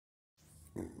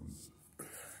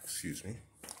Excuse me.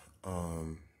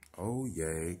 Oh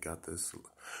yay, got this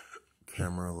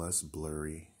camera less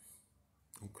blurry.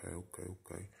 Okay.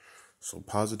 So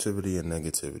positivity and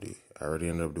negativity. I already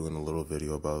ended up doing a little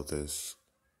video about this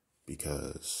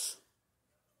because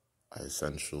I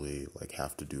essentially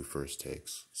have to do first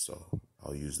takes. So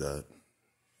I'll use that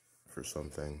for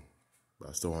something, but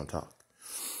I still want to talk.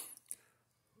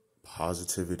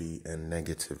 Positivity and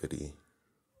negativity.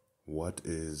 What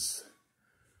is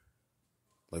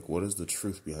the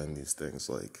truth behind these things?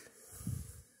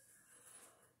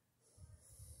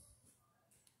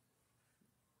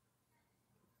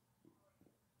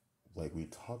 We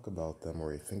talk about them, or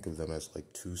we think of them as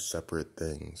two separate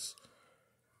things.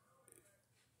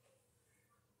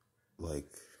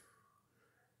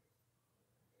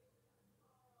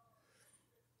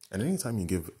 And anytime you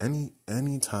give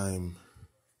anytime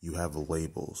you have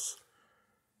labels,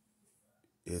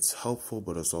 it's helpful,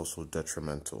 but it's also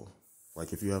detrimental.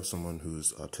 If you have someone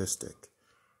who's autistic,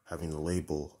 having the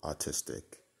label autistic,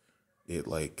 it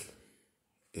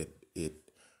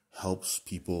helps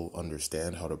people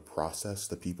understand how to process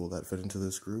the people that fit into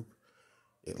this group.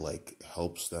 It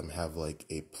helps them have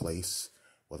a place,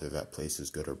 whether that place is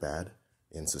good or bad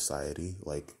in society.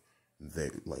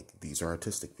 These are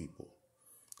autistic people.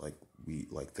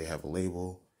 They have a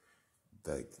label.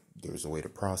 There's a way to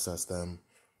process them.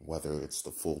 Whether it's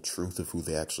the full truth of who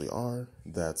they actually are,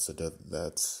 that's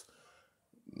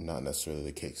not necessarily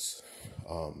the case.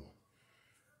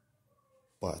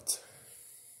 But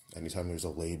anytime there's a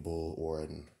label or a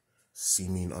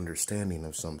seeming understanding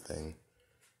of something,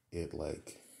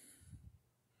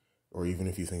 or even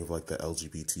if you think of the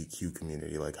LGBTQ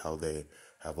community, how they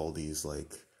have all these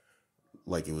it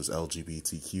was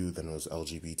LGBTQ, then it was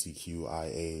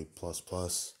LGBTQIA++.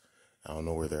 I don't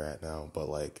know where they're at now, but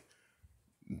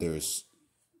there's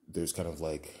kind of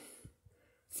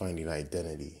finding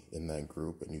identity in that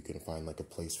group, and you can find a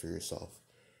place for yourself,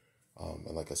 and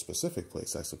a specific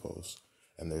place, I suppose.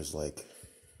 And there's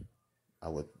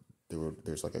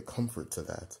there's a comfort to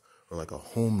that, or a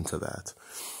home to that.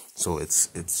 So it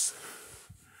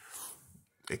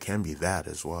can be that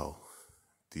as well,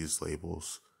 these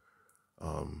labels.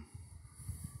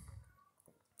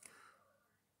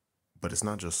 But it's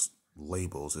not just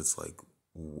labels. It's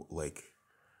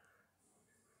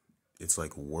it's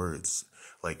words.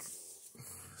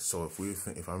 So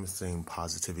if I'm saying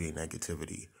positivity and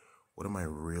negativity, what am I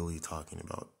really talking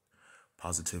about?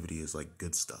 Positivity is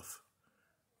good stuff.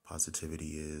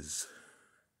 Positivity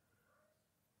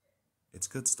it's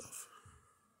good stuff.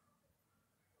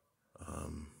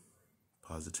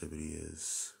 Positivity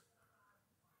is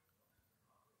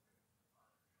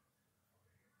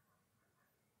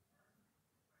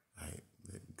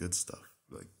good stuff.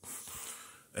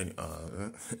 And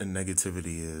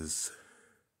negativity is,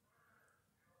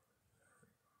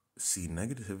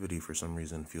 negativity for some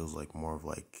reason feels more of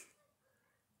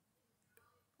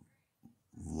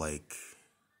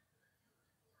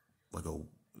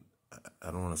I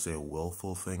don't want to say a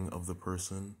willful thing of the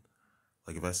person.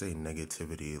 If I say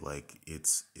negativity,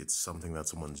 it's something that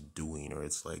someone's doing, or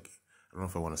it's I don't know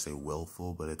if I want to say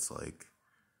willful, but it's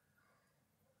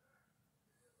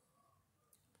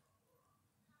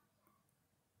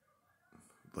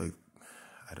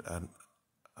I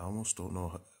almost don't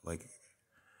know, I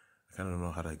kind of don't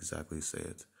know how to exactly say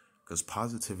it, because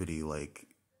positivity,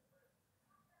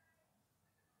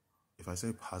 if I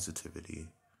say positivity,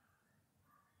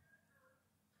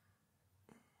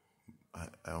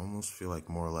 I almost feel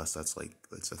more or less that's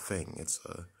it's a thing.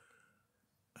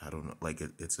 I don't know,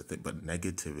 it's a thing. But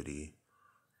negativity,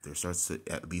 there starts to,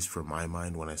 at least for my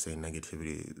mind, when I say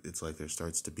negativity, it's there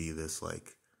starts to be this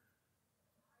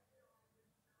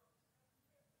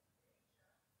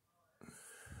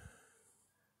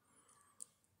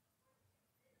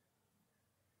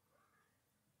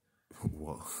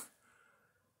well,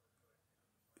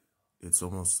 it's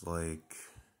almost I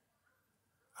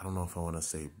don't know if I want to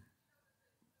say,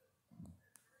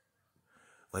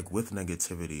 with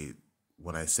negativity,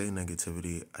 when I say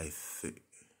negativity, I think,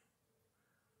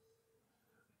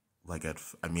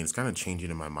 it's kind of changing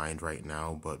in my mind right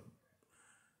now, but,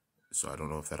 so I don't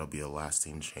know if that'll be a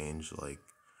lasting change,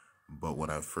 but when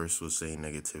I first was saying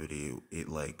negativity,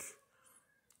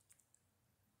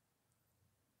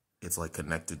 it's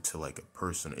connected to a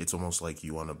person. It's almost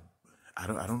you want to, I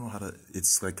don't know how to,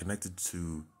 it's connected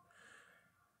to,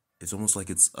 it's almost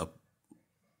it's a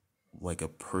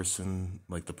person,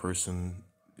 the person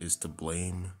is to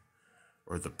blame,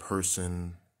 or the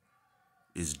person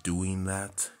is doing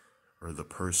that, or the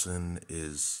person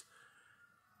is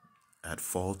at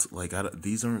fault.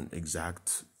 These aren't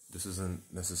exact this isn't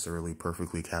necessarily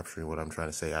perfectly capturing what I'm trying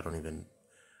to say. I don't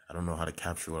know how to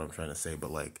capture what I'm trying to say,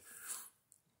 but like,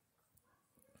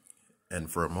 and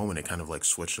for a moment it kind of like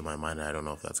switched in my mind, and I don't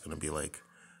know if that's going to be like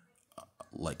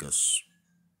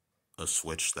a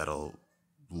switch that'll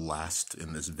last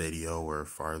in this video or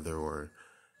farther, or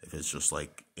if it's just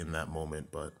like in that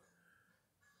moment. But,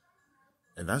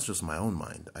 and that's just my own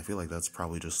mind. I feel like that's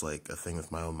probably just like a thing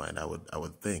with my own mind. I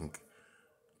would think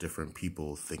different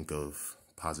people think of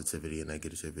positivity and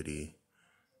negativity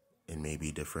in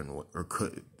maybe different, or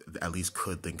could at least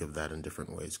could think of that in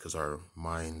different ways, because our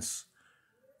minds,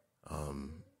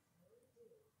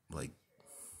 like,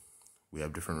 we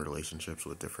have different relationships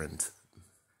with different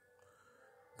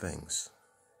things.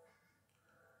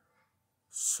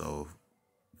 So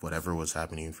whatever was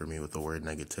happening for me with the word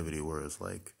negativity, where it was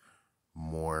like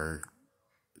more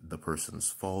the person's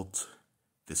fault,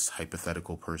 this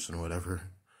hypothetical person,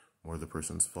 whatever, more the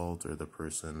person's fault or the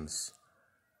person's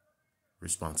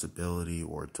responsibility,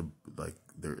 or to like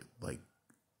they're like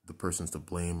the person's to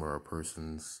blame, or a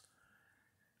person's,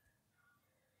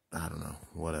 I don't know,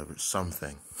 whatever,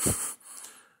 something.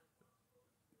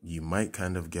 You might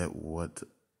kind of get what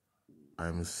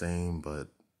I'm saying, but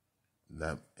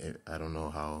I don't know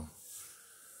how.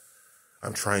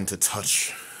 I'm trying to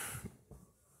touch,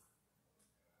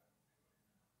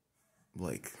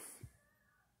 like,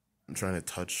 I'm trying to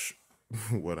touch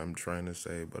what I'm trying to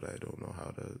say, but I don't know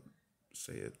how to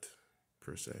say it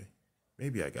per se.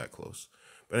 Maybe I got close.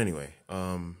 But anyway,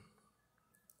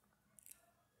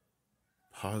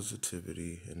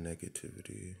 positivity and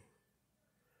negativity.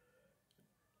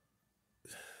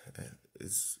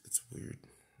 It's weird.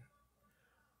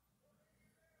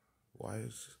 Why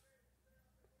is,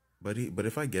 but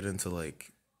if I get into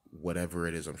like whatever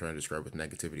it is I'm trying to describe with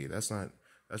negativity, that's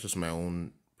just my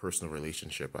own personal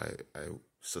relationship. I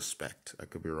suspect, I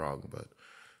could be wrong, but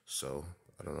so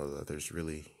I don't know that there's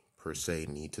really per se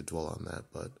need to dwell on that.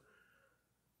 But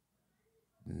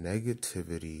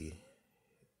negativity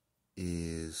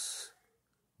is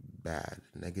bad.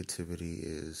 Negativity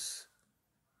is,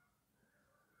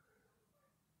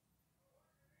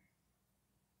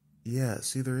 yeah,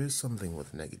 see, there is something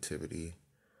with negativity,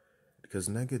 because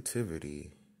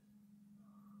negativity,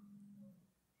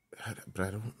 but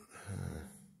I don't,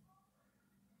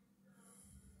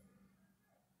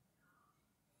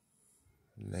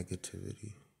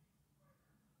 negativity,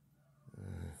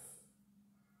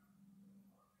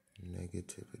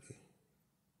 negativity.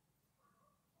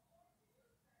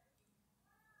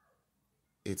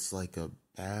 It's like a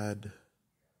bad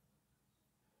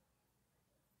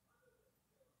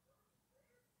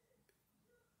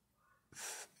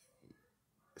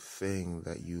thing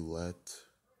that you're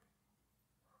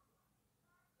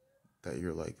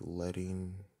like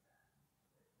letting,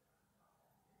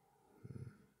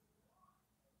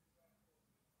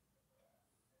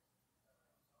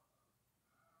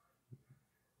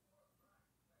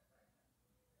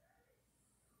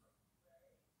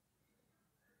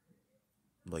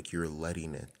 like you're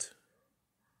letting it,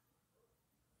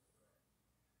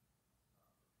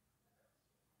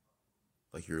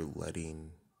 like you're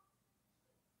letting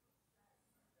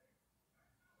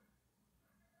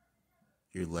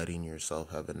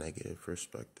yourself have a negative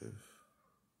perspective.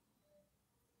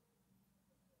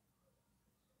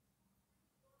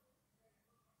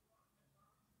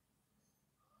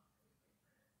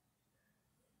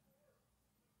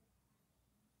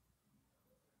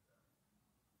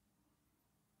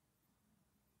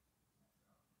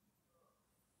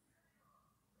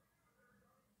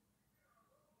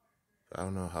 I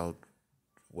don't know how,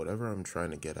 whatever I'm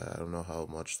trying to get at, I don't know how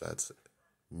much that's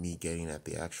me getting at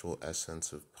the actual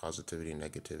essence of positivity and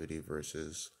negativity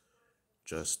versus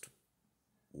just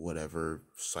whatever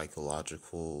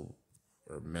psychological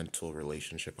or mental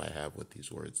relationship I have with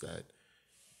these words that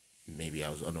maybe I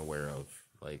was unaware of.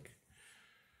 Like,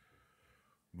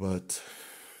 but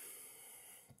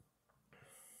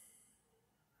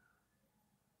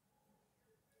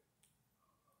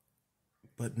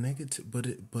negative,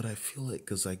 but I feel like,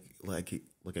 because I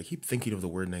keep thinking of the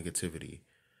word negativity,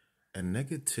 and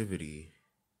negativity,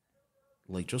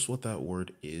 like just what that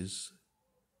word is,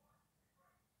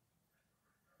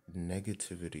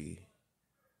 negativity,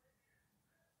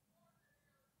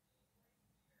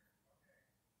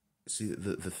 see,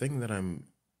 the thing that I'm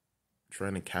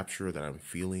trying to capture, that I'm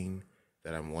feeling,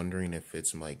 that I'm wondering if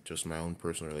it's like just my own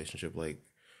personal relationship, like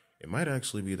it might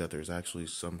actually be that there's actually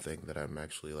something that I'm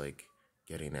actually like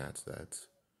getting at, that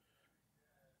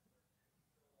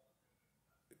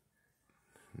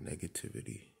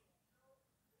negativity,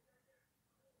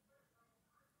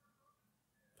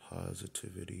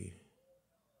 positivity,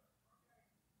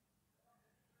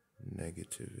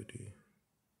 Negativity.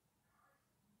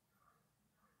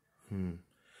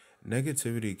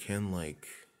 Negativity can, like,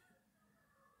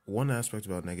 one aspect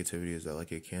about negativity is that,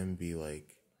 like, it can be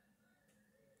like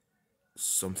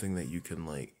something that you can,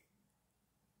 like,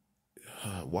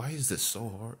 why is this so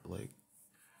hard? Like,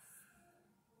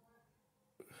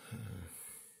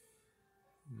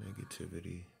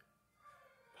 negativity,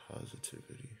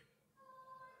 positivity,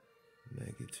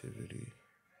 negativity,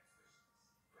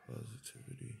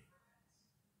 positivity,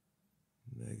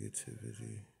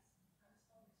 negativity,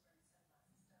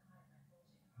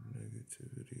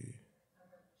 negativity.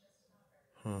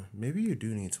 Maybe you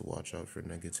do need to watch out for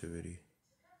negativity.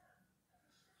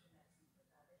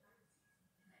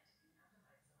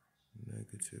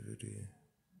 Negativity,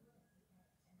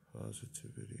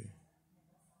 positivity.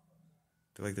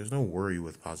 Like, there's no worry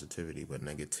with positivity, but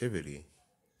negativity,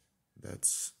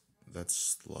 that's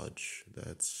sludge.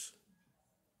 That's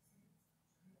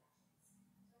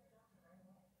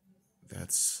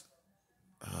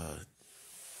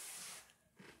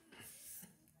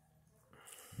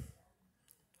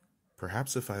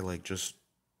perhaps if I, like, just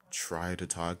try to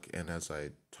talk, and as I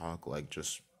talk, like,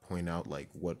 just point out, like,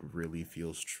 what really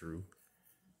feels true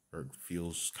or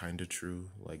feels kind of true,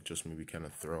 like, just maybe kind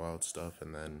of throw out stuff,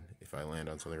 and then if I land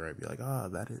on something right, be like,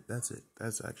 that's it,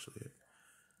 that's actually it.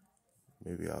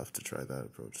 Maybe I'll have to try that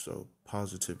approach. So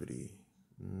positivity,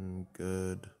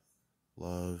 good,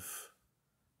 love,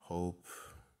 hope.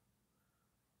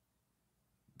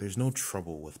 There's no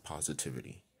trouble with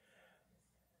positivity.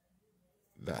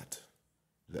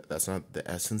 That's not the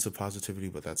essence of positivity,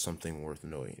 but that's something worth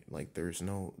knowing. Like, there's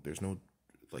no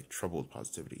like trouble with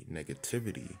positivity.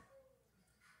 Negativity,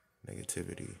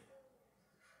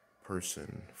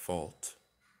 person, fault,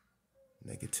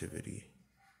 negativity,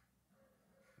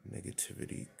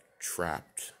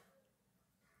 trapped,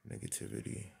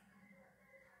 negativity,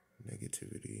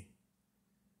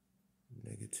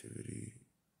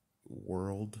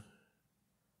 world,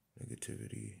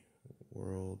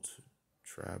 world,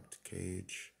 trapped,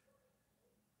 cage,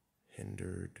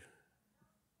 hindered,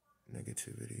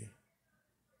 negativity,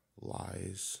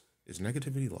 lies. Is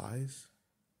negativity lies?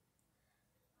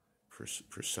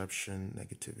 Perception,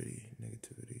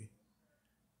 negativity,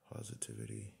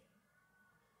 positivity.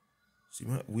 See,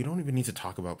 we don't even need to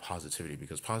talk about positivity,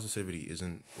 because positivity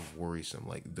isn't worrisome.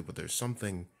 Like, but there's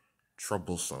something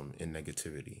troublesome in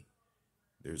negativity.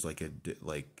 There's like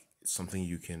like something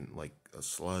you can, like a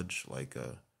sludge, like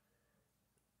a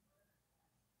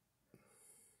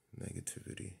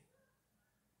negativity.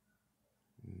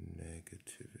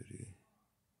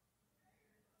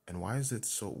 And why is it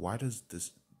so? Why does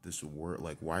this word,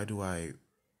 like, why do I?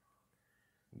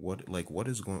 What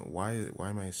is going? Why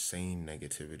am I saying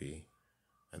negativity?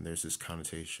 And there's this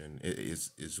connotation. It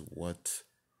is what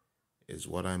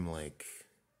I'm like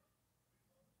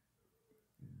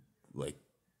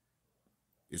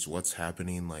is what's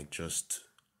happening, like, just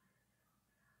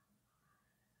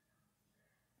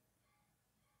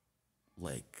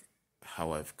like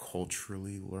how I've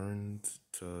culturally learned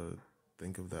to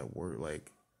think of that word,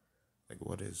 like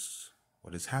what is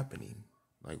happening?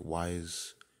 Like, why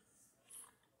is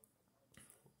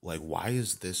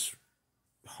this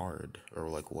hard? Or,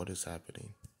 like, what is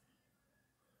happening?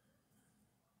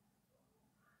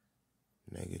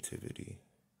 Negativity.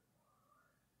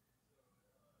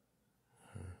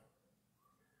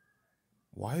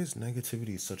 Why is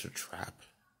negativity such a trap?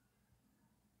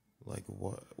 Like,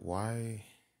 why,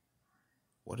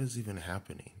 what is even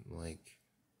happening? Like,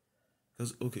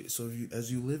 because, okay, so if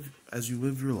as you live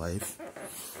your life,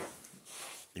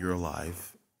 you're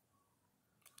alive.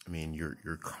 I mean,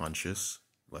 you're conscious.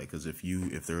 Like, because if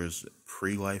there is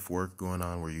pre-life work going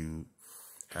on where you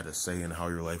had a say in how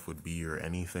your life would be or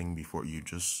anything before, you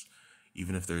just,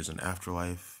 even if there's an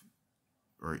afterlife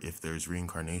or if there's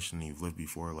reincarnation and you've lived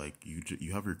before, like,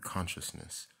 you have your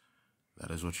consciousness.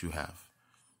 That is what you have.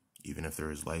 Even if there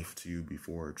is life to you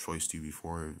before, choice to you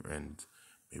before, and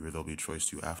maybe there'll be choice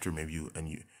to you after, maybe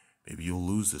you'll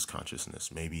lose this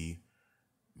consciousness. Maybe,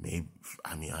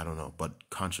 I mean, I don't know, but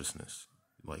consciousness,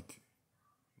 like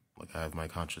I have my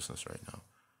consciousness right now.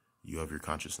 You have your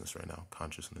consciousness right now.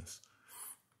 Consciousness.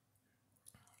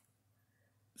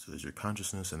 So there's your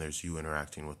consciousness, and there's you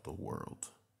interacting with the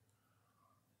world.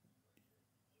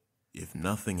 If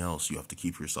nothing else, you have to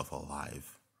keep yourself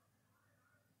alive.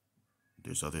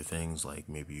 There's other things, like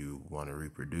maybe you want to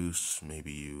reproduce,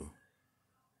 maybe you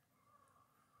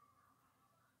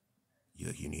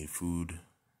need food.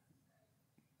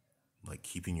 Like,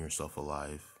 keeping yourself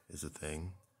alive is a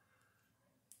thing.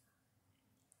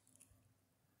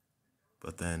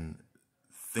 But then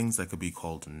things that could be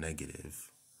called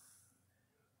negative,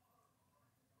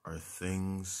 are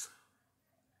things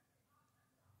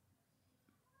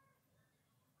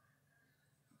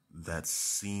that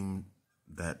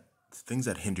things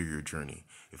that hinder your journey.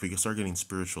 If we could start getting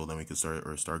spiritual, then we could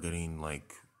start getting,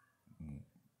 like,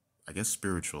 I guess,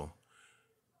 spiritual.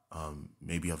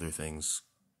 Maybe other things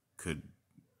could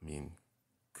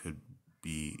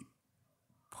be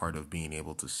part of being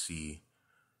able to see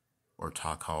or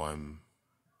talk how I'm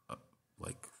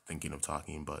like thinking of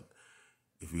talking. But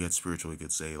if we get spiritual, we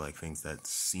could say, like, things that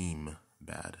seem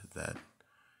bad, that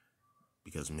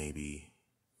because maybe,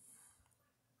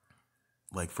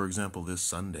 like, for example, this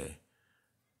Sunday,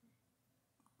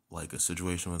 like, a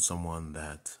situation with someone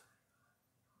that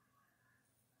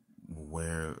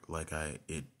where, like,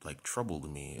 it like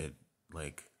troubled me. It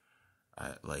like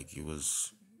it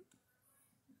was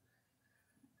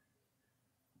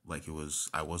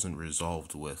I wasn't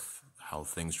resolved with how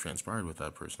things transpired with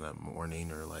that person that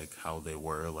morning, or like how they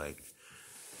were, like,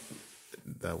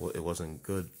 it wasn't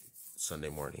good Sunday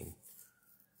morning.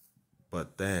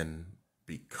 But then,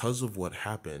 because of what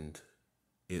happened,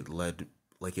 it led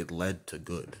to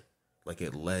good. Like,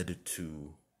 it led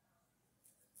to,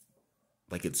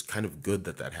 like, it's kind of good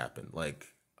that happened.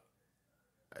 Like,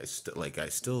 I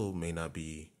still may not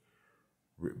be,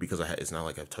 because it's not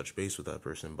like I've touched base with that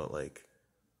person, but, like,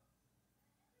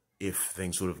 if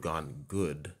things would have gone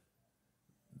good,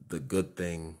 the good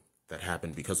thing that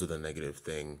happened because of the negative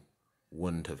thing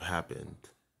wouldn't have happened.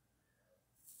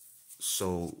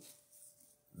 So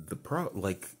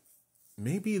like,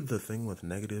 maybe the thing with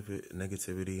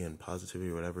negativity and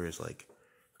positivity or whatever is, like,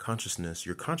 consciousness.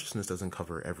 Your consciousness doesn't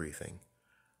cover everything.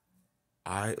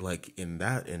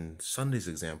 In Sunday's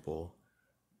example,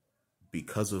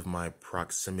 because of my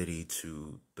proximity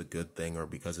to the good thing, or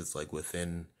because it's, like,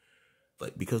 within,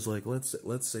 like, because, like, let's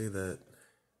say that,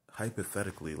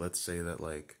 hypothetically, let's say that,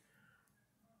 like,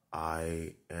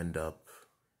 I end up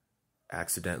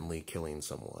accidentally killing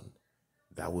someone.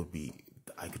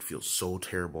 I could feel so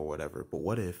terrible or whatever. But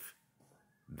what if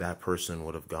that person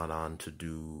would have gone on to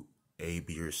do A,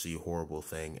 B, or C horrible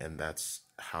thing, and that's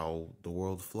how the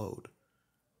world flowed?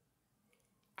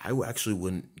 I actually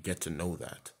wouldn't get to know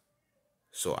that.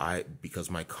 So because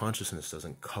my consciousness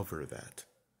doesn't cover that.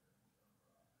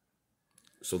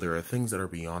 So there are things that are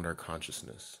beyond our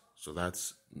consciousness. So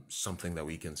that's something that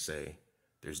we can say.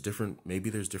 Maybe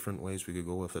there's different ways we could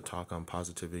go with a talk on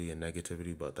positivity and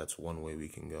negativity, but that's one way we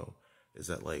can go. Is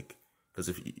that, like, because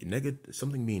if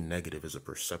something being negative is a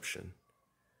perception.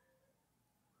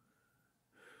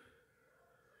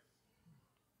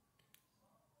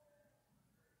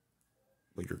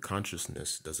 But your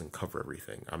consciousness doesn't cover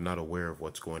everything. I'm not aware of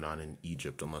what's going on in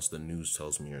Egypt unless the news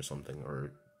tells me or something,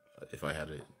 or if I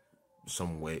had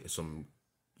some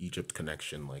Egypt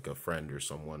connection, like a friend or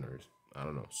someone, or I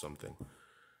don't know, something.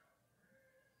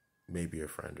 Maybe a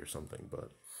friend or something,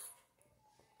 but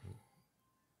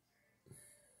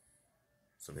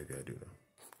so maybe I do know.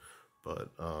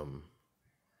 But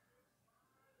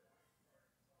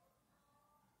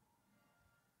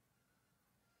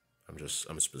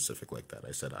I'm specific like that.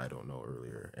 I said I don't know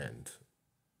earlier,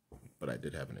 but I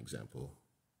did have an example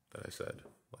that I said,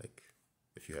 like,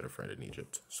 if you had a friend in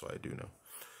Egypt, so I do know.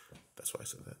 That's why I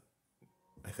said that,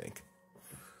 I think.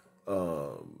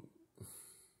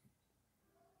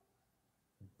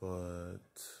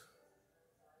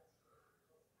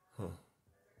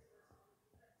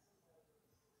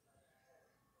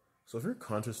 So if your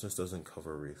consciousness doesn't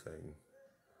cover everything,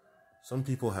 some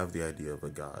people have the idea of a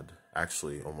god.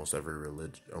 Actually, almost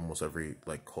every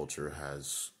like culture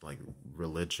has, like,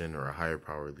 religion or a higher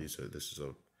power.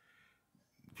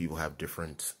 People have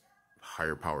different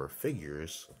higher power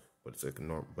figures, but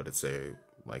it's a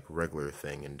like regular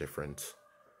thing in different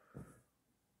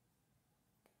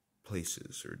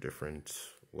places or different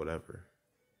whatever.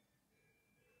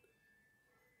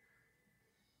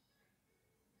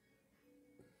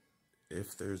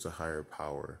 If there's a higher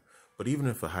power, but even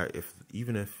if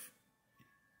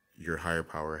your higher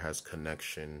power has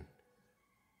connection,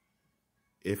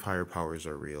 if higher powers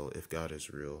are real, if God is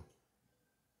real,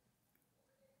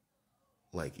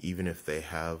 like, even if they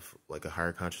have, like, a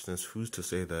higher consciousness, who's to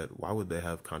say that? Why would they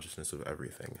have consciousness of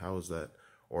everything? How is that?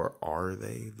 Or are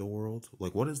they the world?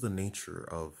 Like, what is the nature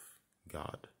of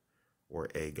God or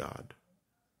a God?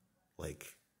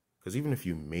 Like, because even if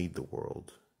you made the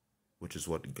world, which is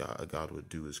what a God would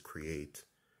do, is create,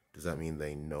 does that mean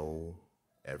they know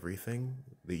everything?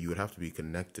 That you would have to be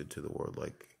connected to the world.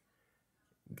 Like,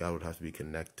 God would have to be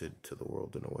connected to the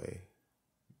world in a way,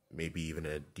 maybe even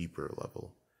at a deeper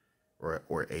level,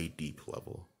 or a deep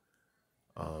level.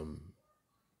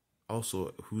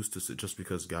 Also, who's to say, just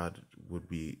because God would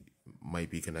be might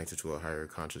be connected to a higher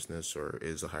consciousness or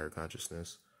is a higher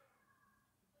consciousness,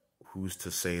 who's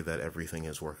to say that everything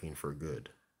is working for good?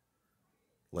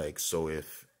 Like, so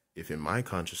if in my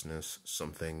consciousness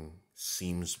something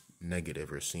seems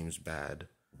negative or seems bad,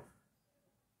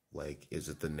 like, is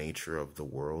it the nature of the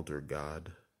world or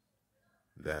God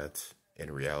that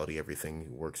in reality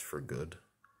everything works for good?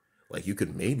 Like, you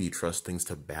could maybe trust things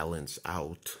to balance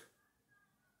out,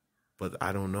 but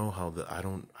I don't know how I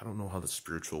don't know how the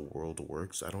spiritual world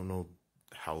works. I don't know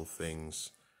how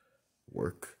things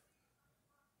work.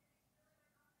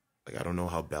 Like, I don't know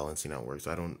how balancing out works.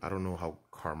 I don't know how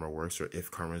karma works or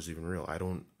if karma is even real. I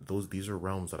don't these are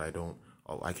realms that I don't.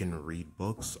 I can read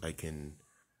books, I can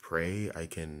pray, I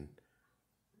can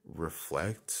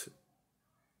reflect,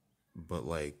 but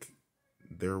like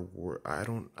I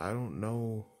don't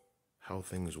know how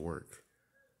things work.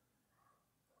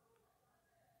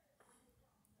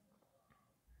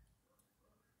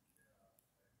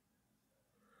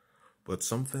 But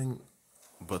something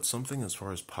as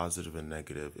far as positive and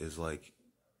negative is like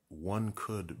one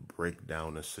could break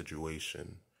down a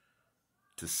situation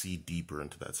to see deeper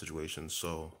into that situation.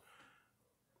 So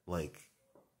like,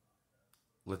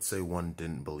 let's say one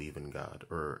didn't believe in God,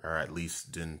 or at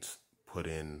least didn't put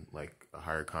in like a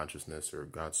higher consciousness or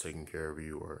God's taking care of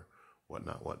you or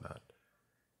whatnot.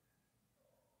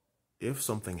 If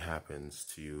something happens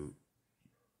to you,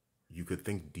 you could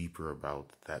think deeper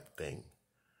about that thing.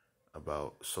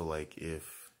 So like,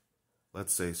 if,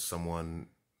 let's say someone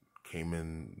came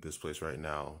in this place right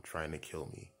now trying to kill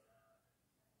me.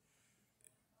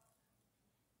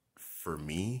 For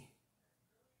me,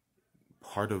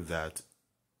 part of that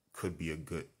could be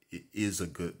it is a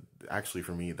good, actually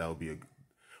for me, that would be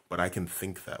but I can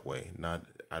think that way.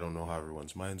 I don't know how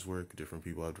everyone's minds work, different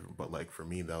people have different, but like for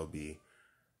me, that would be,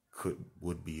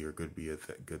 would be or could be a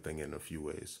good thing in a few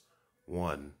ways.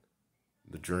 One,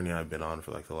 the journey I've been on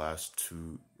for like the last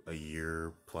a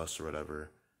year plus or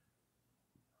whatever,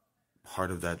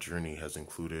 part of that journey has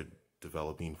included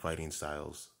developing fighting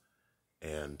styles.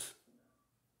 And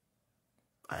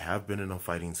I have been in a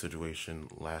fighting situation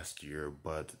last year,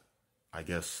 but I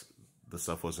guess the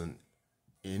stuff wasn't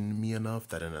in me enough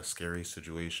that in a scary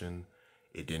situation,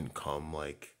 it didn't come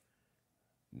like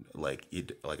I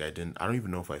don't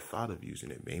even know if I thought of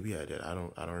using it. Maybe I did. I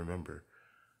don't remember.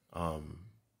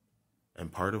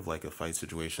 And part of like a fight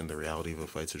situation, the reality of a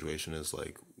fight situation is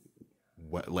like,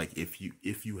 like if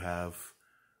you have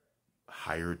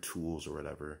higher tools or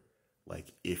whatever,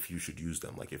 like if you should use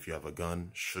them. Like if you have a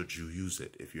gun, should you use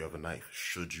it? If you have a knife,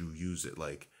 should you use it?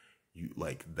 Like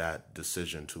that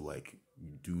decision to like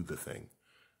do the thing,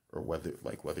 or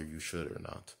whether you should or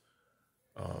not.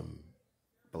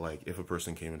 But like if a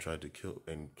person came in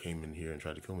here and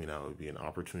tried to kill me now, it would be an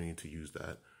opportunity to use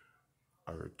that,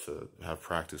 or to have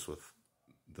practice with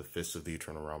the fists of the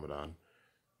eternal Ramadan.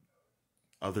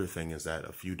 Other thing is that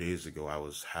a few days ago I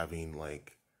was having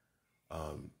like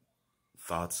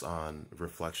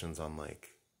reflections on like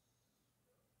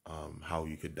how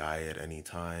you could die at any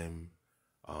time,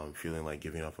 feeling like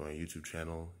giving up on my YouTube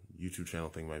channel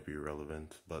thing might be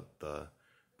irrelevant, but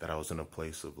that I was in a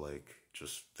place of like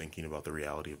just thinking about the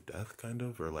reality of death, kind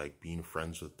of, or like being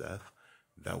friends with death.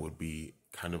 That would be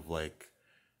kind of like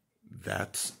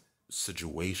that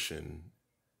situation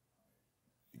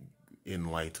in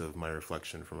light of my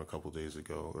reflection from a couple days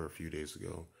ago or a few days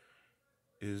ago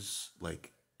is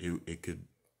like it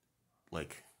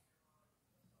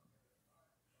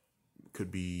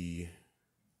could be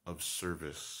of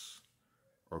service,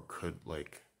 or could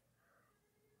like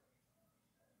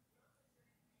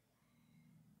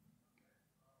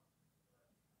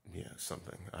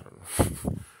something, I don't know.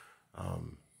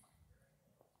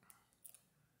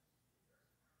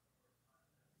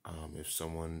 If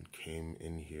someone came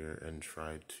in here and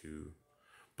tried to,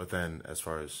 but then as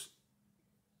far as,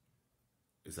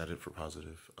 is that it for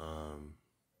positive?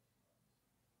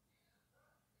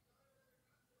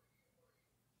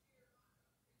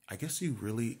 I guess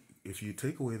if you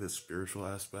take away the spiritual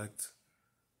aspect,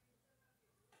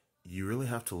 you really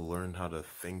have to learn how to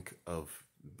think of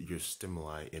your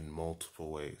stimuli in multiple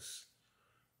ways.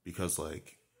 Because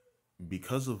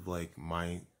of like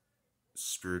my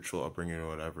spiritual upbringing or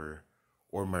whatever,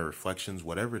 or my reflections,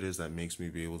 whatever it is that makes me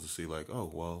be able to see like, oh,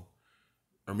 well,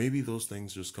 or maybe those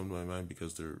things just come to my mind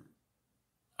because they're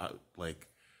like,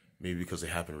 maybe because they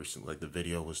happened recently. Like the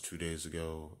video was 2 days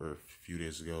ago or a few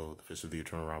days ago, the Fist of the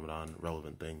Eternal Ramadan,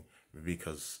 relevant thing,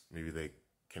 because maybe they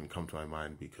can come to my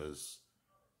mind because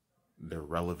they're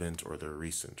relevant or they're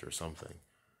recent or something.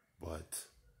 But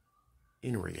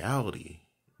in reality,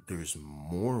 there's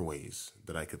more ways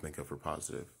that I could think of for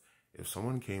positive. if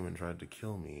someone came and tried to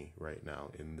kill me right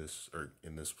now in this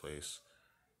place,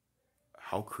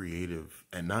 how creative,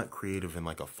 and not creative in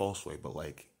like a false way, but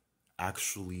like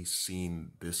actually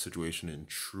seeing this situation in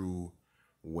true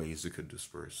ways it could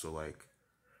disperse. So like,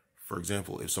 for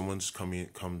example, if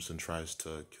comes and tries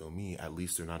to kill me, at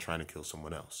least they're not trying to kill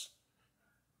someone else.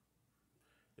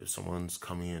 If someone's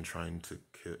coming and trying to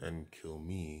kill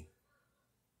me,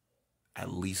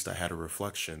 at least I had a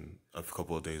reflection a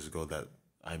couple of days ago that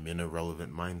I'm in a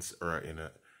relevant mindset, or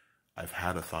I've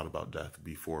had a thought about death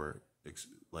before,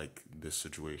 like this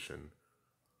situation.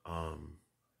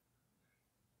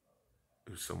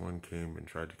 If someone came and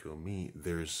tried to kill me,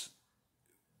 there's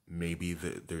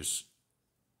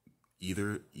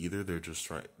either they're just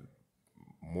trying,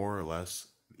 more or less,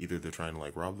 either they're trying to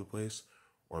like rob the place,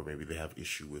 or maybe they have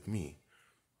issue with me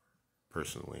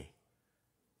personally.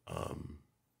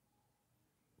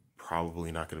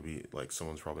 Probably not going to be like,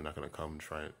 someone's probably not going to come and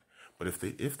try it. But if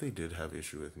they did have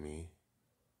issue with me,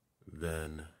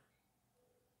 then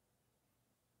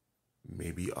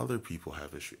maybe other people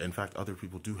have issue. In fact, other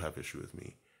people do have issue with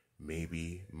me.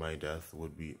 Maybe my death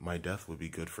would be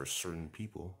good for certain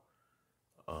people.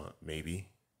 Maybe.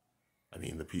 I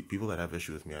mean, the people that have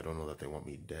issue with me, I don't know that they want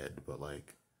me dead, but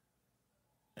like,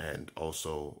 and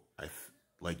also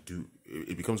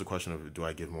it becomes a question of, do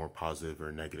I give more positive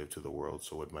or negative to the world?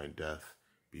 So would my death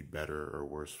be better or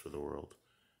worse for the world?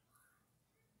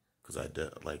 Because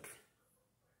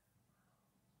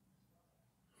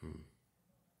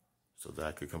so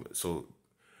that could come. So,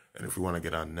 and if we want to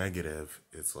get on negative,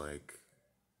 it's like,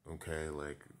 okay,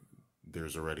 like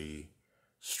there's already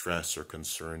stress or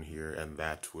concern here, and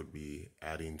that would be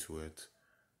adding to it.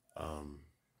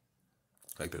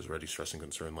 Like there's already stress and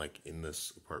concern like in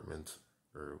this apartment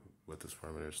or with this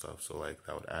apartment or stuff. So like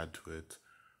that would add to it.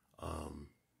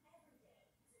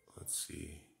 Let's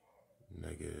see,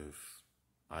 negative.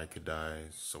 I could die,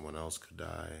 someone else could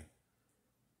die.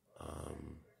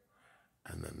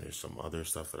 And then there's some other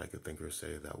stuff that I could think or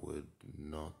say that would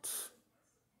not,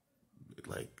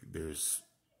 like, there's,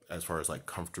 as far as like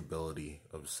comfortability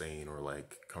of saying, or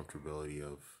like comfortability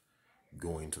of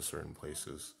going to certain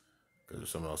places. Because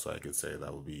there's something else I could say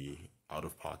that would be out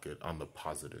of pocket on the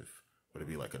positive, but it'd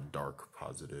be like a dark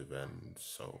positive. And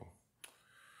so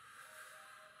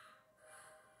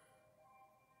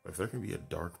if there can be a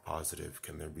dark positive,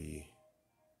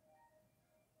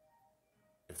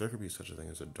 if there could be such a thing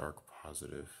as a dark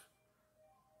positive,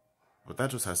 but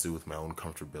that just has to do with my own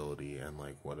comfortability and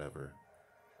like whatever.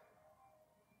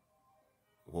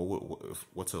 Well,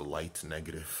 what's a light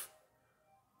negative?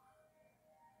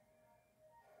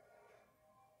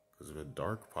 Because if a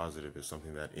dark positive is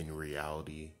something that in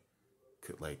reality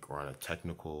could, like, or on a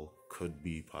technical could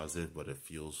be positive, but it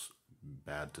feels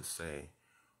bad to say.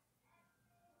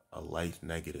 A light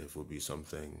negative would be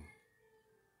something.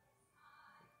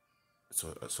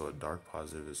 So a dark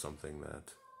positive is something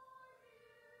that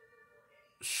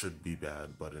should be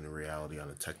bad, but in reality, on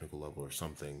a technical level or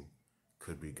something,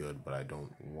 could be good, but I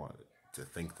don't want to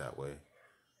think that way.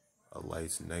 A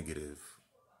light negative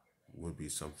would be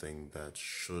something that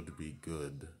should be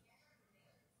good,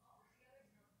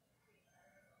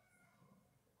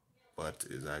 but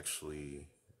actually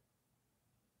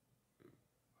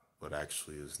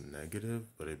is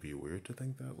negative, but it'd be weird to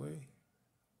think that way.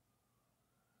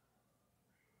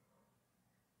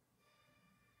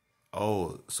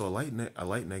 Oh, so a light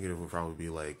negative would probably be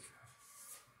like,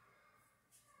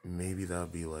 maybe that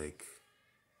would be like,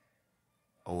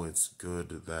 oh, it's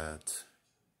good that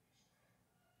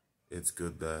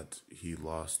he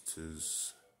lost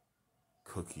his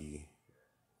cookie.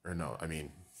 Or no, I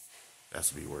mean, it has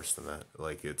to be worse than that.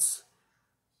 Like, it's,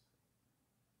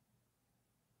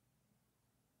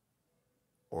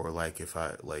 or like if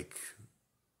I, like,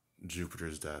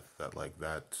 Jupiter's death, that like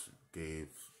that gave,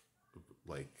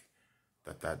 like,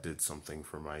 that did something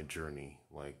for my journey,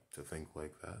 like, to think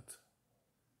like that.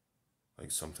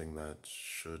 Like something that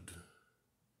should,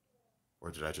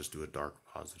 or did I just do a dark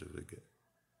positive again?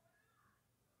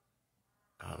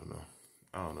 I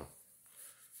don't know.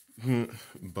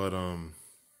 But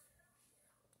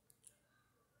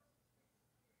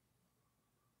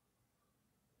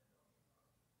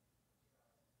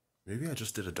maybe I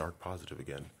just did a dark positive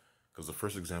again, because the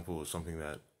first example was something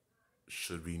that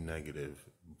should be negative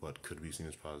but could be seen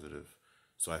as positive.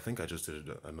 So I think I just did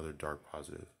another dark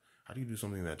positive. How do you do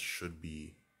something that should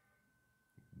be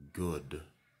good,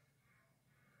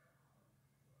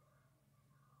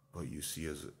 but then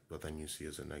you see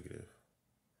as a negative?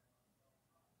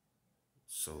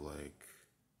 So like,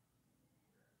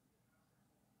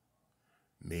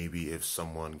 maybe if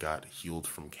someone got healed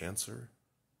from cancer,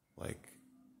 like,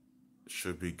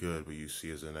 should be good, but you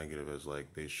see as a negative as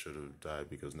like they should have died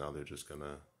because now they're just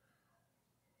gonna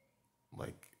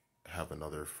like have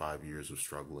another 5 years of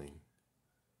struggling.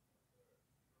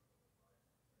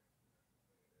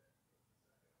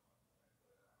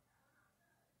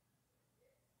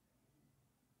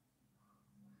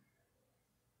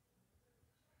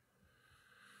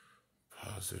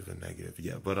 Positive and negative,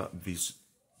 yeah, but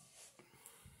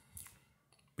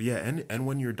yeah, and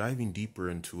when you're diving deeper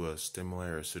into a stimuli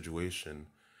or a situation,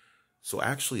 so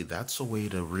actually that's a way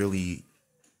to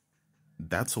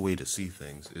see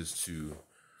things is to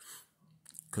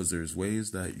because there's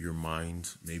ways that your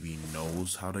mind maybe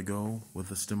knows how to go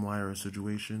with a stimuli or a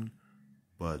situation,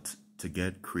 but to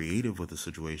get creative with a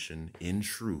situation in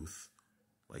truth,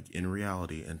 like in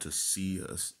reality, and to see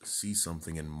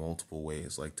something in multiple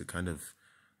ways, like to kind of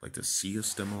like to see a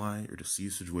stimuli or to see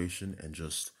a situation and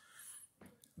just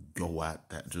go at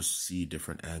that, just see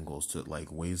different angles to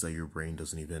like ways that your brain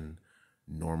doesn't even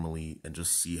normally, and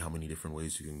just see how many different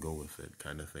ways you can go with it,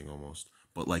 kind of thing almost.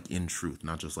 But like in truth,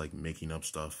 not just like making up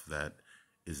stuff that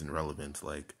isn't relevant,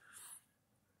 like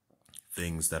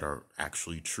things that are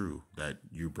actually true that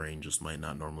your brain just might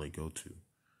not normally go to.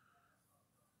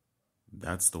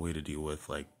 That's the way to deal with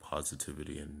like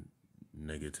positivity and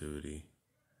negativity,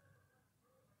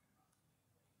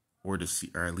 or to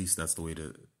see, or at least that's the way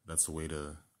to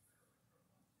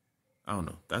I don't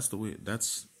know. That's the way.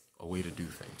 That's a way to do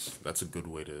things. That's a good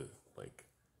way to like.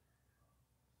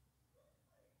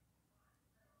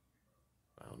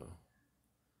 I don't know,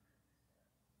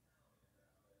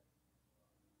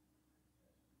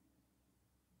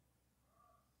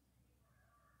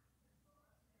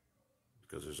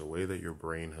 because there's a way that your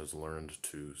brain has learned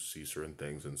to see certain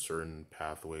things and certain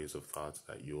pathways of thoughts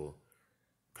that you'll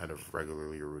kind of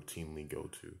regularly or routinely go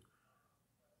to.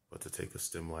 But to take a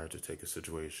stimuli, to take a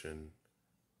situation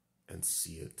and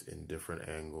see it in different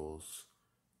angles,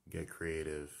 get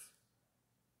creative,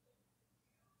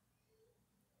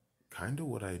 kind of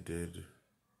what I did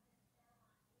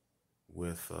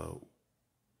with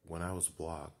when I was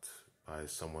blocked by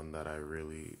someone that I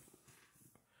really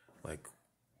like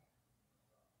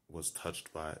was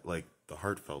touched by, like the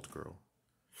Heartfelt girl.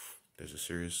 There's a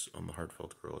series on the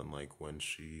Heartfelt girl, and like when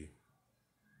she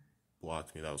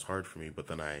blocked me, that was hard for me. But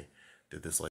then I did this like